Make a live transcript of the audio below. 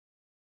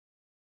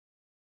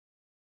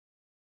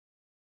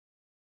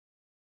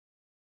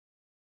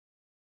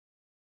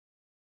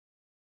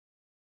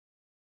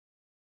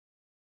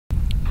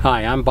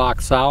Hi, I'm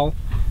Sowell.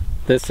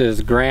 This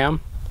is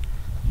Gramme.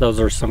 Those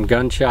are some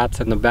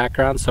gunshots in the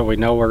background, so we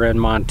know we're in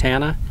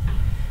Montana.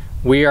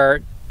 We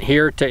are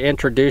here to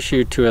introduce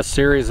you to a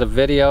series of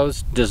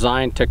videos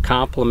designed to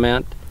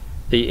complement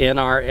the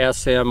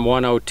NRSM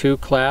 102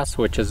 class,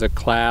 which is a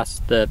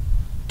class that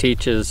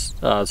teaches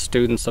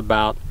students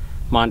about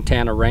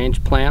Montana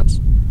range plants.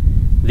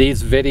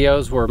 These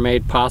videos were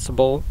made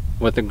possible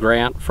with a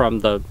grant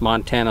from the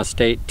Montana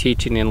State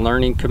Teaching and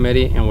Learning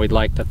Committee, and we'd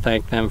like to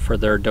thank them for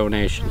their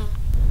donation.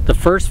 The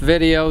first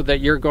video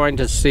that you're going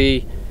to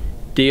see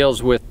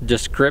deals with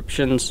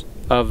descriptions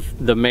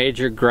of the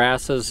major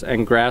grasses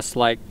and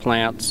grass-like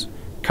plants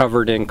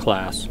covered in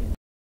class.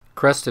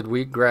 Crested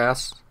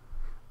wheatgrass,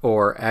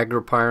 or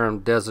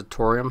Agropyrum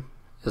desertorium,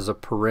 is a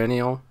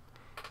perennial,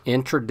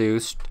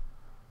 introduced,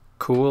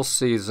 cool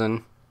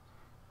season,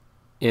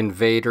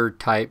 invader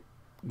type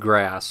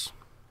grass.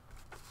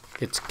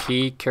 Its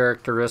key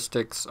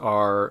characteristics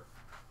are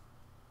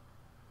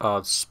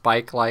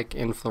spike-like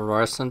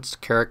inflorescence,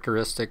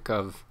 characteristic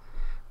of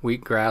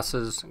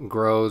wheatgrasses,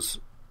 grows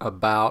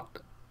about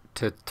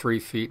to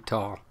 3 feet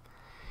tall.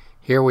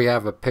 Here we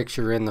have a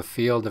picture in the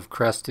field of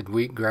crested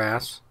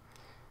wheatgrass.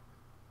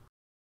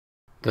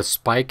 The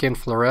spike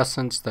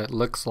inflorescence that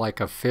looks like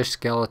a fish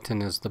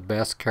skeleton is the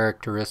best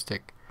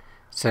characteristic.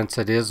 Since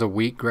it is a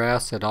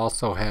wheatgrass, it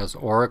also has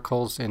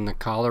auricles in the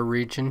collar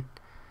region,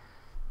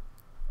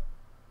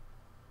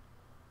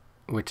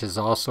 which is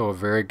also a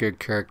very good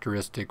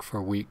characteristic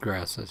for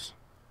wheatgrasses.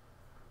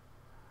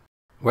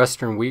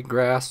 Western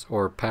wheatgrass,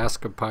 or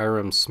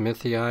Pascopyrum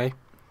smithii,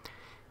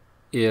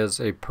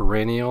 is a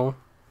perennial,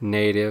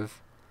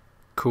 native,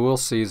 cool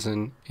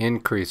season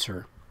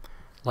increaser.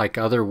 Like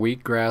other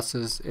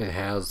wheatgrasses, it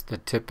has the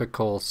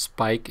typical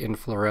spike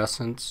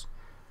inflorescence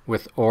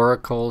with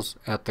auricles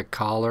at the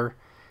collar,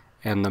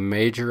 and the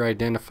major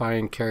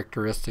identifying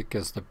characteristic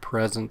is the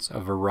presence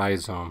of a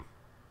rhizome.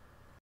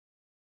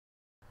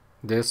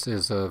 This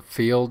is a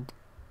field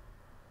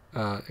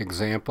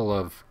example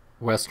of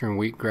western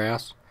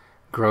wheatgrass.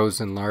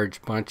 Grows in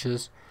large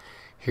bunches.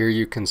 Here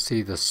you can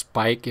see the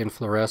spike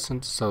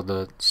inflorescence, so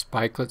the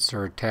spikelets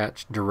are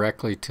attached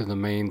directly to the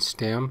main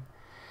stem,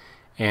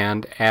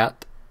 and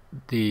at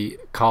the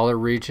collar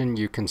region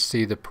you can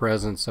see the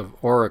presence of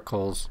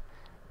auricles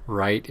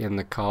right in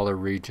the collar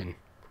region.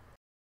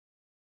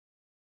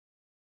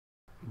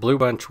 Blue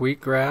bunch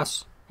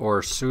wheatgrass, or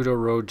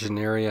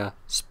Pseudorhogenaria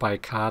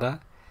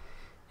spicata,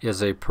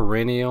 is a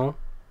perennial,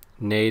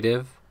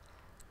 native,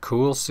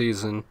 cool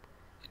season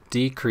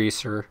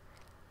decreaser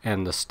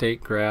and the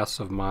state grass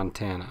of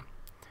Montana.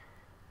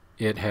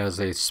 It has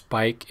a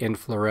spike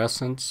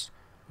inflorescence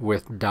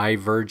with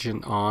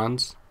divergent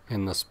awns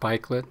in the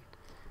spikelet,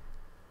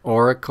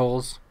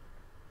 auricles,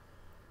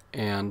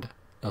 and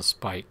a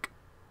spike.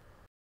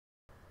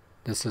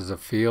 This is a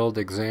field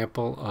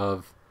example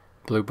of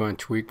blue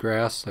bunch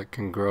wheatgrass that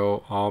can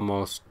grow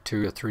almost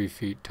 2 to 3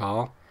 feet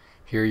tall.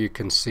 Here you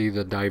can see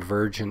the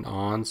divergent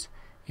awns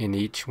in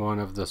each one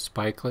of the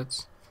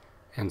spikelets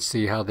and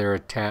see how they're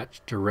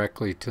attached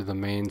directly to the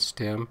main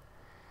stem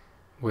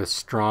with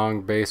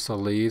strong basal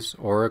leaves,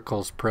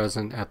 auricles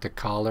present at the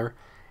collar,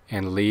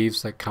 and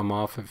leaves that come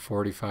off at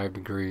 45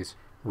 degrees.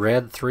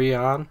 Red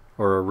 3-on,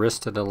 or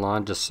Aristida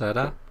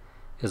longiceta,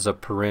 is a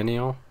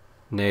perennial,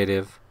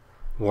 native,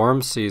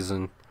 warm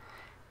season,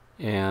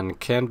 and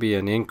can be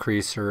an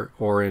increaser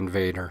or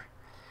invader.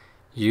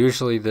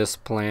 Usually this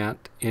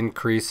plant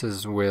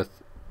increases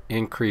with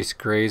increased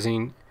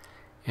grazing,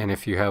 and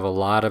if you have a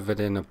lot of it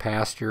in a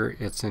pasture,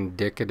 it's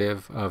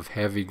indicative of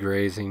heavy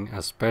grazing,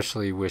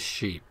 especially with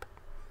sheep.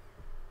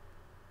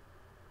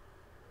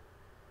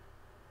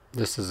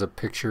 This is a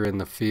picture in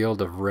the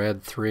field of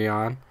red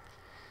 3-on.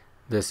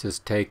 This is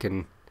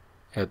taken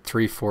at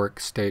Three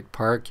Forks State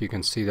Park. You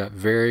can see that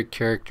very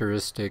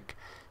characteristic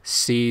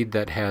seed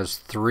that has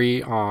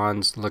 3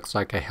 awns, looks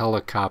like a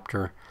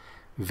helicopter.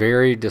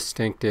 Very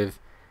distinctive,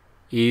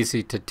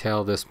 easy to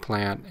tell this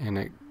plant,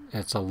 and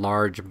it's a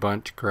large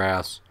bunch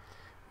grass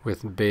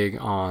with big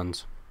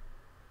awns.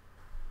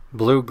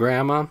 Blue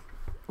Gramme,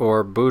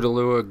 or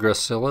Bouteloua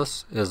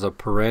gracilis, is a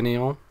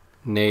perennial,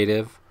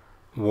 native,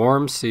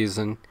 warm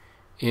season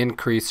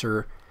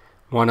increaser,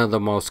 one of the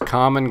most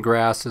common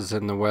grasses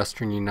in the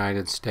western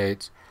United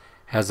States.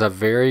 Has a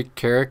very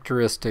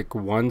characteristic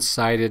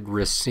one-sided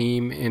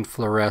raceme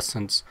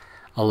inflorescence.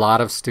 A lot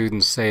of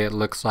students say it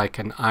looks like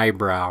an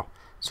eyebrow,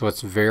 so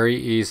it's very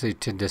easy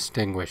to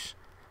distinguish.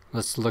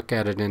 Let's look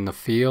at it in the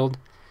field.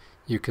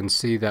 You can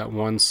see that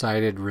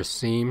one-sided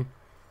raceme,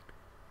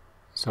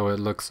 so it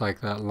looks like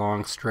that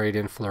long straight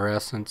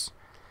inflorescence.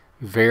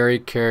 Very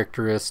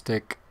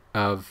characteristic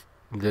of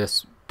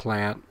this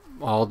plant.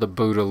 All the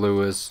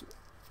Boutelouas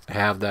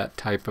have that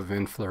type of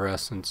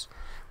inflorescence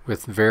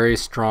with very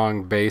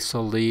strong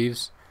basal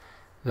leaves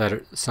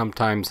that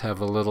sometimes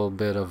have a little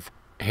bit of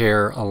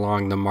hair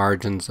along the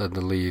margins of the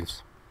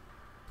leaves.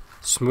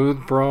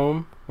 Smooth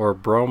brome, or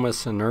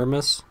Bromus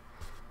inermis,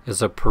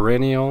 is a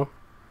perennial,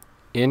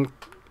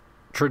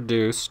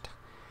 introduced,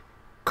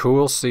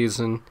 cool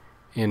season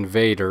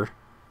invader,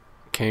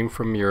 came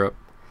from Europe,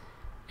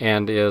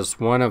 and is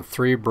one of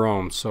 3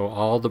 bromes. So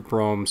all the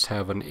bromes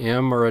have an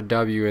M or a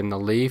W in the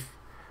leaf,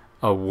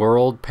 a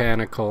whorled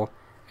panicle,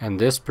 and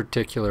this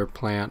particular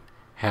plant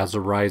has a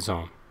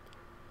rhizome.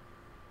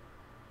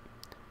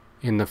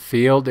 In the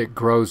field, it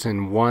grows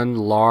in one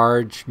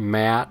large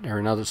mat, or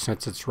in other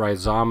sense it's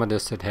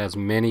rhizomatous. It has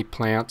many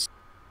plants.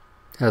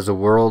 It has a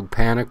whorled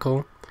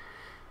panicle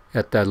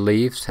at the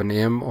leaves, an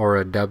M or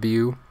a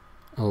W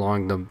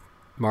along the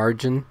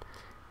margin.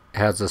 It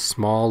has a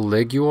small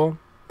ligule,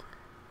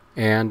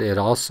 and it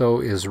also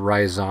is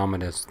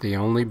rhizomatous, the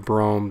only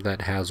brome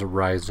that has a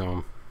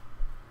rhizome.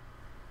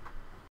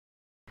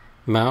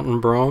 Mountain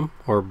brome,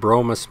 or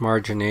Bromus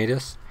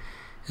marginatus,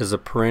 is a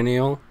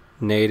perennial,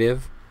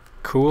 native,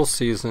 cool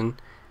season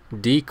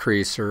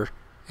decreaser,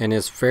 and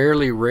is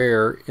fairly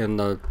rare in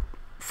the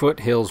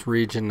foothills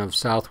region of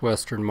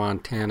southwestern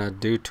Montana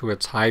due to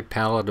its high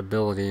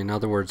palatability. In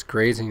other words,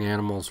 grazing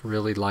animals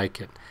really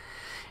like it.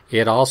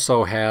 It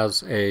also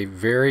has a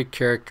very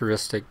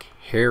characteristic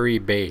hairy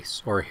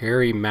base, or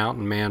hairy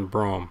mountain man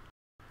brome.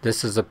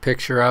 This is a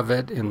picture of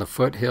it in the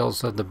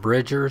foothills of the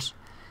Bridgers.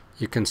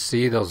 You can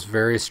see those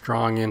very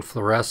strong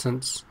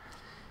inflorescence.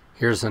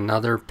 Here's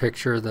another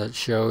picture that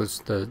shows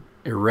the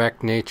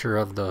erect nature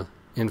of the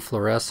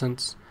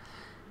inflorescence.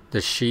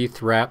 The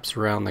sheath wraps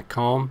around the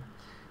culm,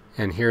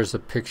 and here's a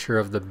picture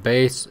of the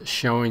base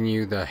showing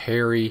you the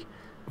hairy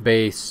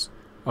base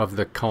of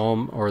the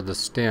culm or the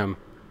stem.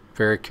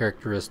 Very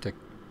characteristic.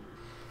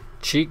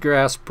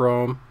 Cheatgrass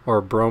brome,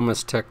 or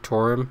Bromus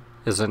tectorum,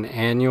 is an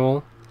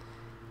annual,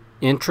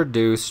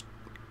 introduced,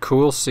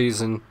 cool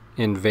season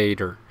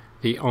invader.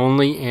 The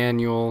only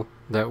annual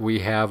that we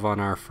have on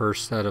our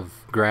first set of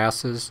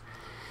grasses.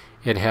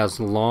 It has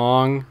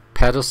long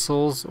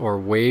pedicels or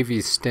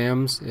wavy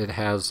stems. It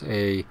has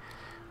a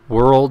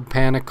whorled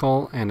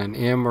panicle and an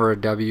M or a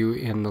W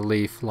in the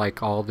leaf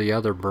like all the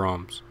other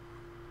bromes.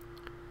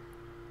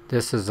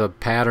 This is a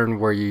pattern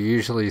where you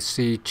usually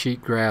see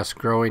cheatgrass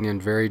growing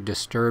in very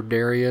disturbed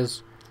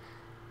areas.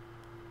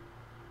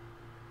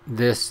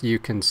 This, you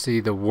can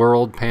see the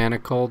whorled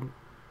panicle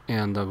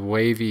and the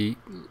wavy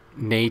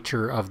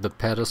nature of the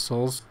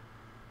pedicels.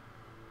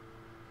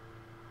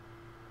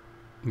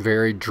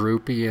 Very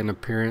droopy in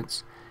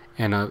appearance,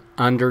 and an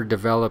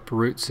underdeveloped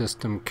root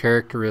system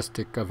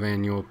characteristic of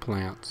annual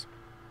plants.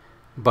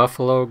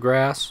 Buffalo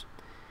grass,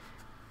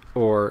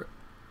 or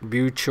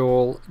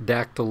Bucol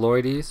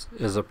dactyloides,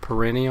 is a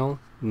perennial,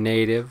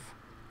 native,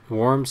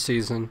 warm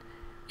season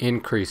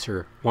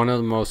increaser, one of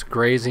the most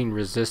grazing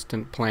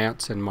resistant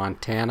plants in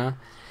Montana.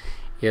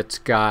 It's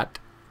got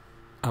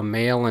a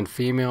male and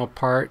female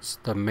parts.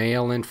 The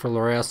male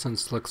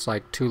inflorescence looks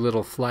like 2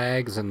 little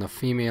flags, and the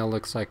female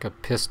looks like a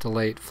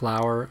pistillate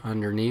flower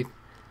underneath.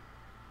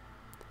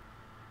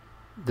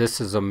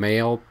 This is a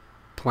male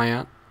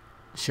plant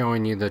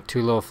showing you the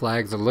 2 little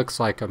flags. It looks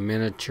like a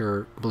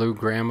miniature blue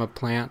Gramme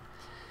plant.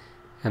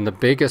 And the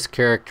biggest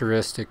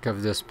characteristic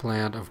of this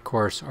plant, of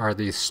course, are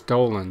these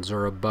stolons,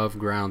 or above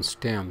ground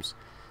stems.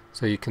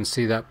 So you can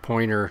see that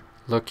pointer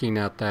looking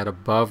at that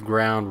above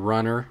ground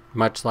runner,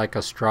 much like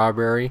a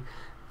strawberry.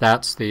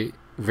 That's the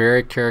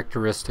very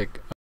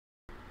characteristic.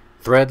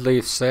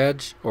 Threadleaf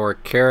sedge, or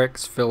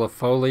Carex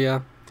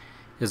filifolia,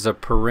 is a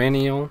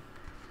perennial,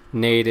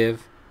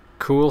 native,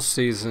 cool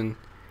season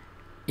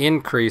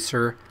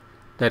increaser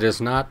that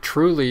is not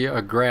truly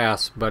a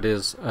grass but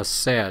is a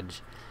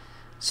sedge.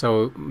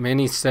 So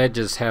many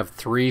sedges have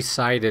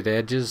 3-sided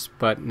edges,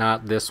 but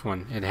not this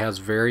one. It has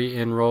very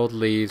enrolled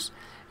leaves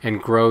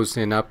and grows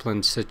in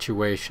upland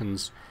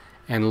situations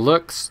and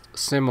looks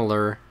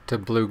similar to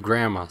blue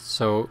Gramme.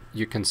 So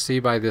you can see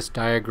by this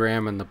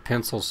diagram and the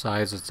pencil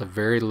size, it's a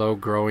very low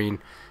growing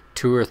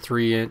 2 or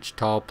 3 inch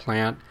tall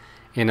plant.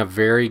 In a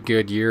very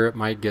good year it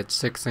might get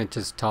 6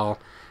 inches tall.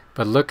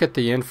 But look at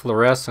the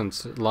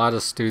inflorescence. A lot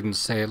of students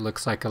say it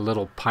looks like a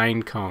little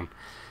pine cone.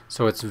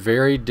 So it's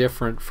very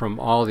different from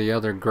all the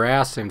other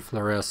grass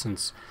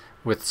inflorescence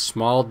with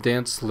small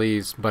dense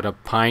leaves but a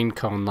pine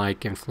cone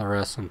like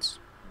inflorescence.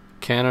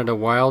 Canada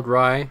wild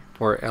rye,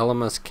 or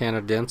Elymus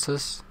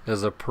canadensis,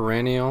 is a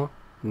perennial,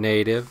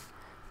 native,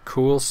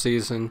 cool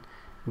season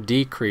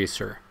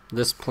decreaser.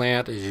 This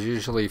plant is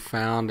usually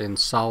found in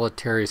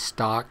solitary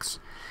stalks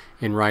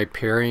in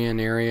riparian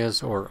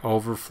areas or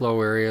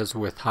overflow areas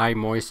with high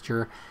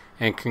moisture,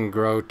 and can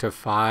grow to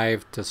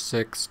 5 to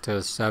 6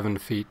 to 7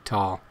 feet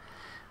tall.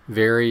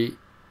 Very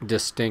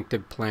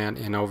distinctive plant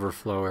in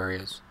overflow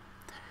areas.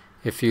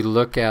 If you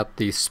look at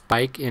the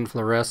spike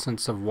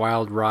inflorescence of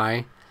wild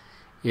rye,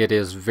 it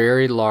is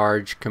very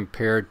large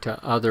compared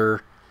to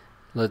other,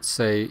 let's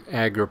say,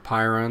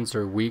 agropyrons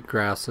or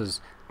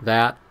wheatgrasses.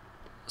 That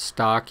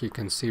stalk, you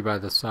can see by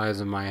the size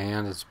of my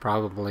hand, is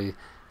probably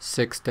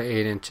 6 to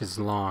 8 inches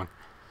long.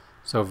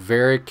 So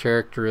very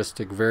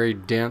characteristic, very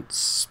dense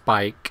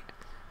spike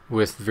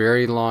with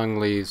very long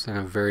leaves and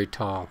a very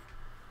tall.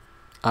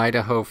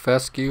 Idaho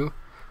fescue,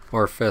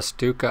 or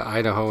Festuca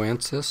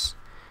idahoensis,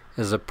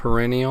 is a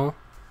perennial,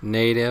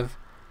 native,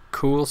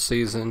 cool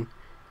season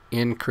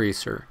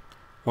increaser.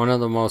 One of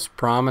the most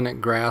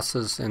prominent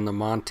grasses in the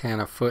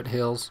Montana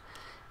foothills.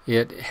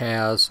 it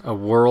has a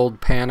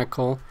whorled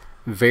panicle,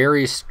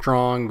 very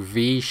strong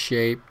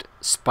V-shaped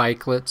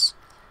spikelets,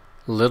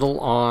 little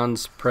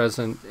awns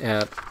present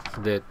at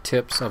the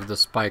tips of the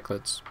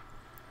spikelets.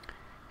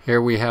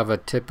 Here we have a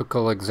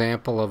typical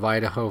example of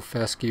Idaho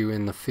fescue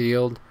in the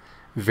field.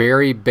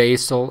 Very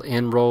basal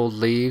enrolled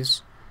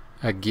leaves,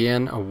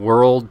 again a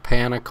whorled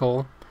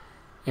panicle,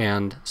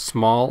 and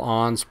small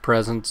awns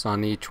present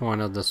on each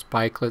one of the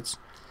spikelets.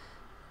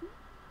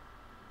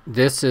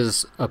 This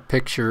is a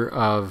picture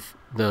of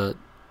the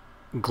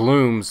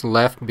glooms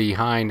left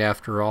behind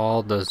after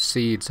all the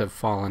seeds have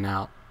fallen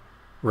out.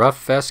 Rough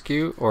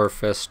fescue, or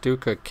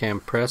Festuca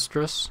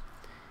campestris,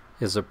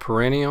 is a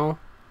perennial,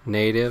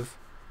 native,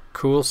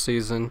 cool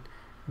season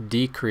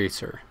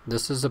decreaser.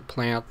 This is a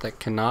plant that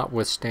cannot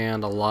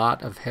withstand a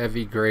lot of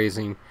heavy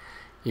grazing,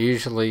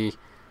 usually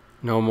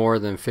no more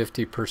than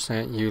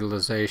 50%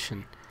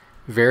 utilization.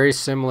 Very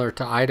similar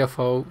to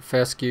Idaho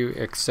fescue,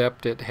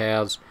 except it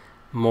has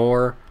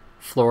more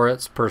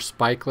florets per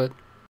spikelet.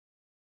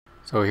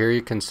 So here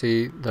you can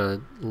see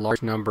the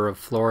large number of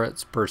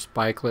florets per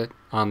spikelet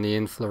on the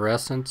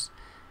inflorescence.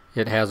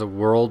 It has a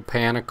whorled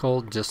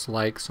panicle just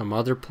like some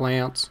other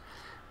plants,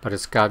 but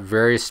it's got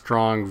very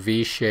strong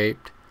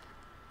V-shaped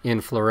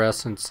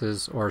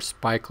inflorescences or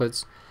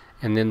spikelets,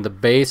 and then the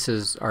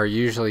bases are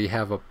usually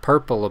have a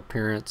purple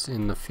appearance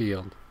in the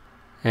field,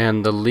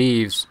 and the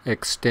leaves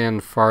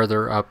extend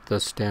farther up the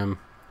stem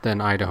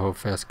than Idaho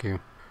fescue.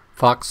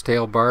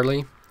 Foxtail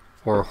barley,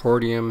 or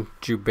Hordeum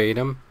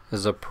jubatum,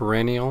 is a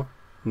perennial,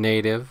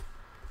 native,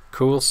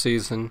 cool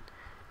season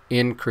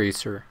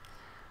increaser.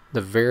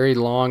 The very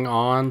long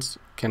awns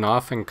can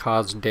often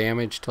cause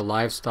damage to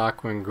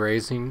livestock when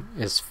grazing,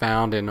 is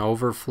found in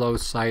overflow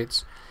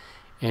sites,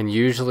 and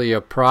usually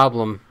a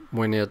problem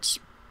when it's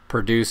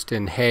produced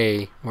in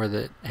hay, where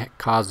that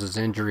causes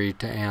injury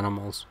to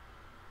animals.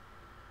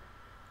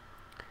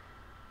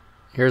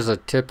 Here's a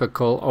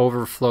typical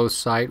overflow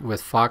site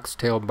with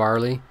foxtail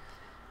barley.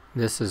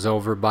 This is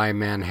over by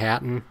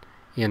Manhattan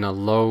in a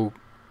low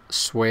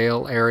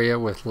swale area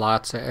with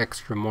lots of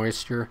extra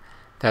moisture.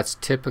 That's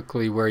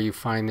typically where you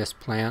find this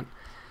plant.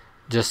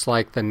 Just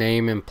like the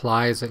name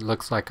implies, it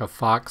looks like a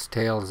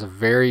foxtail. It's a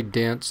very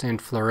dense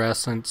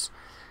inflorescence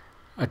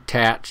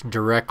attached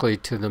directly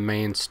to the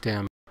main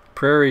stem.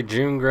 Prairie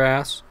June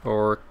grass,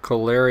 or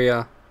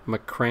Coleria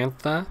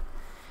macrantha,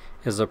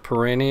 is a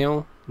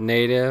perennial,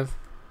 native,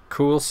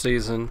 cool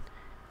season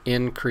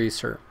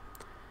increaser.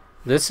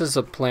 This is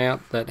a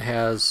plant that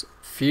has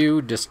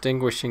few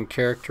distinguishing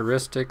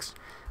characteristics,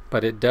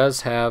 but it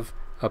does have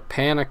a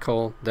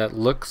panicle that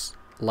looks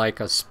like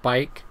a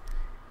spike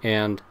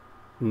and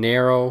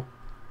narrow,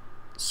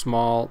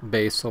 small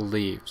basal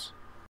leaves.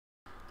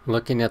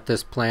 Looking at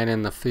this plant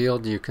in the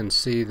field, you can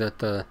see that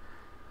the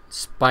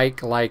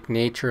spike-like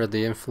nature of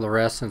the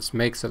inflorescence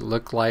makes it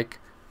look like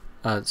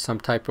some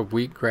type of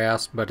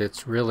wheatgrass, but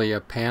it's really a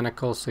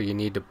panicle, so you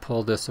need to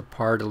pull this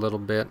apart a little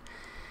bit.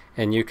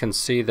 And you can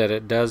see that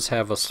it does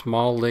have a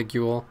small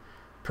ligule,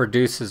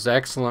 produces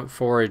excellent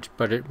forage,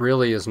 but it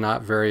really is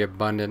not very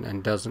abundant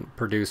and doesn't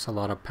produce a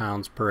lot of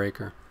pounds per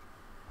acre.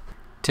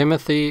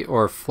 Timothy,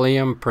 or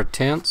Phleum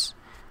pratense,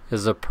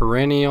 is a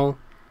perennial,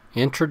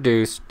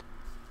 introduced,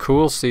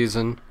 cool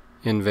season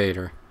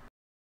invader.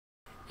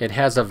 It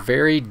has a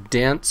very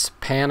dense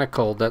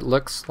panicle that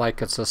looks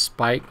like it's a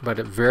spike, but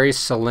it's very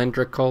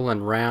cylindrical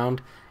and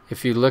round.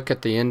 If you look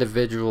at the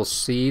individual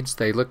seeds,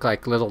 they look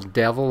like little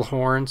devil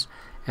horns,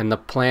 and the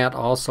plant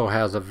also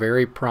has a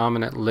very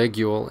prominent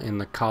ligule in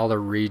the collar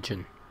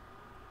region.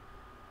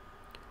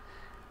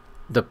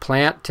 The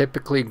plant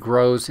typically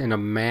grows in a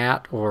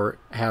mat or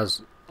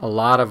has a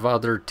lot of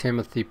other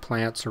Timothy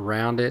plants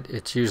around it.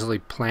 It's usually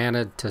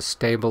planted to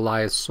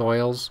stabilize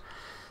soils,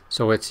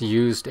 so it's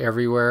used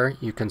everywhere.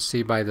 You can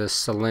see by this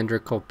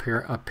cylindrical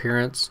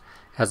appearance,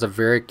 has a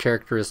very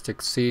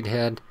characteristic seed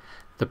head,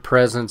 the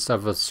presence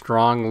of a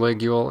strong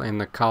ligule in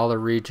the collar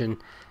region,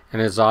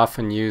 and is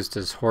often used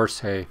as horse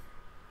hay.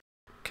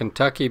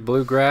 Kentucky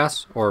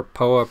bluegrass, or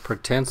Poa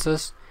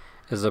pratensis,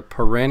 is a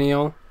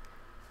perennial,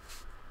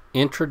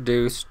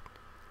 introduced,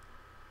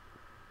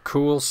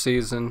 cool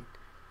season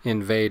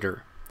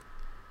invader.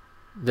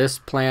 This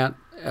plant,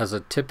 as a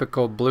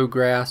typical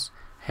bluegrass,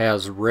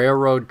 has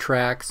railroad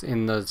tracks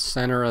in the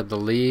center of the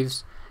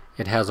leaves.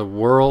 It has a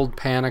whorled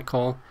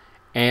panicle,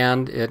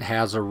 and it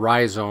has a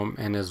rhizome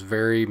and is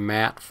very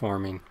mat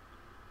forming.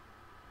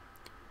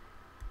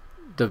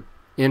 The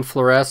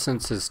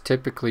inflorescence is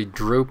typically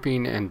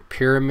drooping and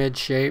pyramid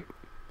shape.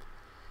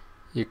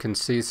 You can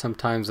see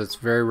sometimes it's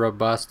very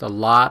robust, a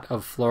lot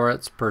of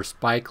florets per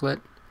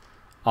spikelet,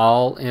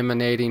 all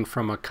emanating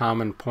from a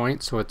common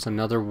point, so it's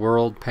another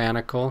whorled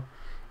panicle.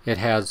 It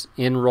has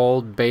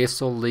enrolled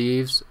basal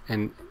leaves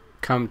and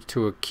comes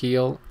to a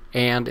keel,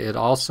 and it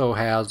also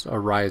has a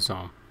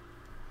rhizome.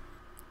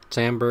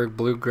 Sandberg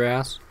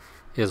bluegrass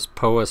is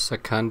Poa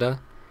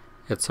secunda.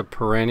 It's a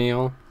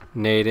perennial,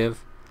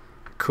 native,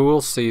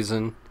 cool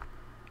season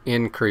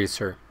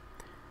increaser.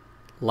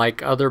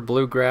 Like other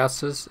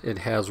bluegrasses, it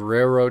has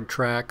railroad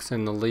tracks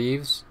in the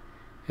leaves.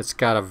 It's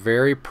got a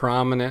very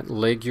prominent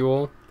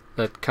ligule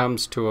that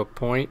comes to a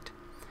point.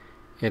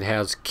 It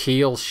has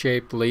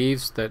keel-shaped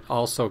leaves that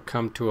also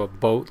come to a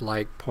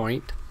boat-like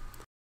point.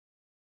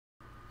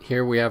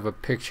 Here we have a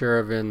picture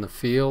of it in the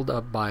field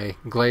up by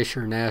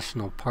Glacier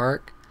National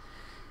Park.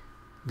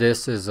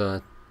 This is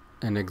an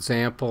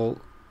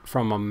example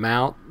from a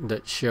mount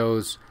that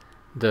shows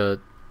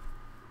the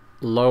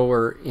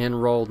lower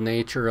enrolled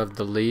nature of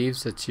the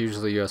leaves. It's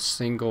usually a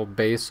single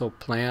basal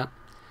plant,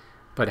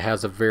 but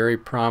has a very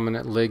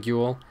prominent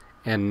ligule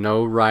and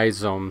no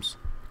rhizomes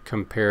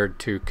compared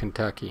to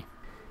Kentucky.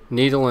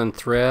 Needle and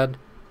thread,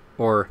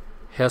 or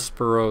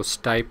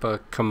Hesperostipa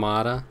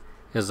comata,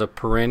 is a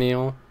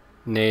perennial,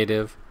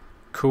 native,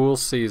 cool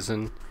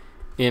season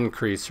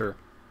increaser.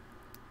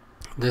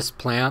 This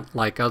plant,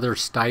 like other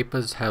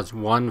stipas, has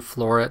one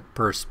floret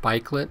per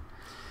spikelet,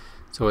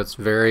 so it's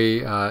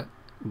very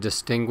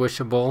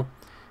distinguishable.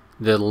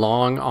 The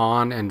long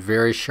on and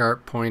very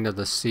sharp point of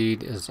the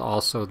seed is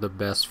also the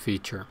best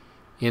feature.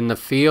 In the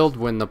field,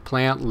 when the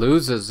plant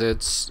loses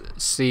its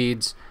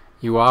seeds,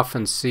 you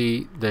often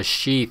see the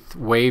sheath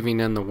waving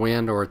in the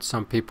wind, or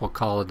some people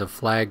call it a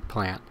flag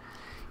plant.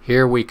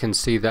 Here we can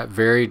see that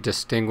very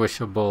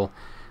distinguishable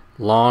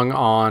long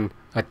on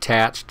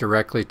attached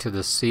directly to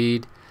the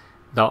seed.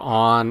 The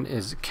on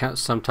can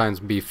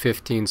sometimes be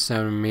 15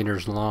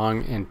 centimeters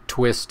long and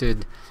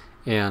twisted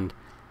and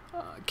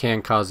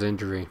can cause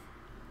injury.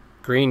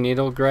 Green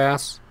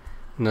needlegrass,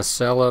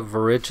 Nacella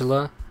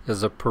virigula,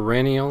 is a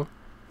perennial,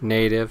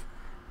 native,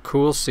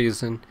 cool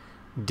season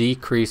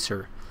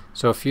decreaser.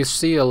 So if you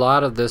see a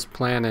lot of this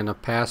plant in a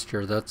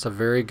pasture, that's a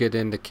very good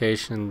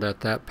indication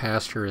that that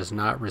pasture has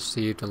not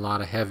received a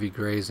lot of heavy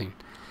grazing.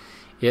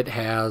 It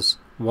has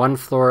one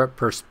floret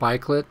per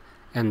spikelet,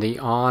 and the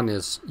on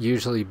is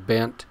usually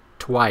bent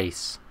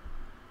twice.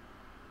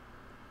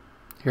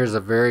 Here's a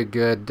very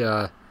good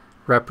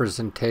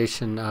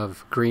representation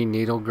of green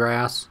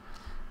needlegrass.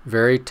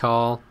 Very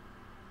tall,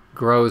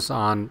 grows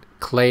on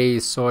clay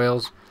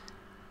soils,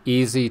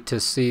 easy to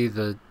see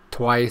the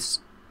twice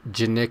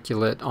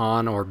geniculate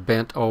on or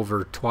bent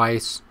over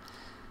twice.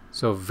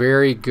 So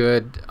very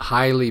good,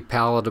 highly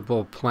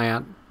palatable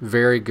plant,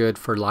 very good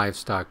for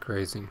livestock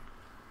grazing.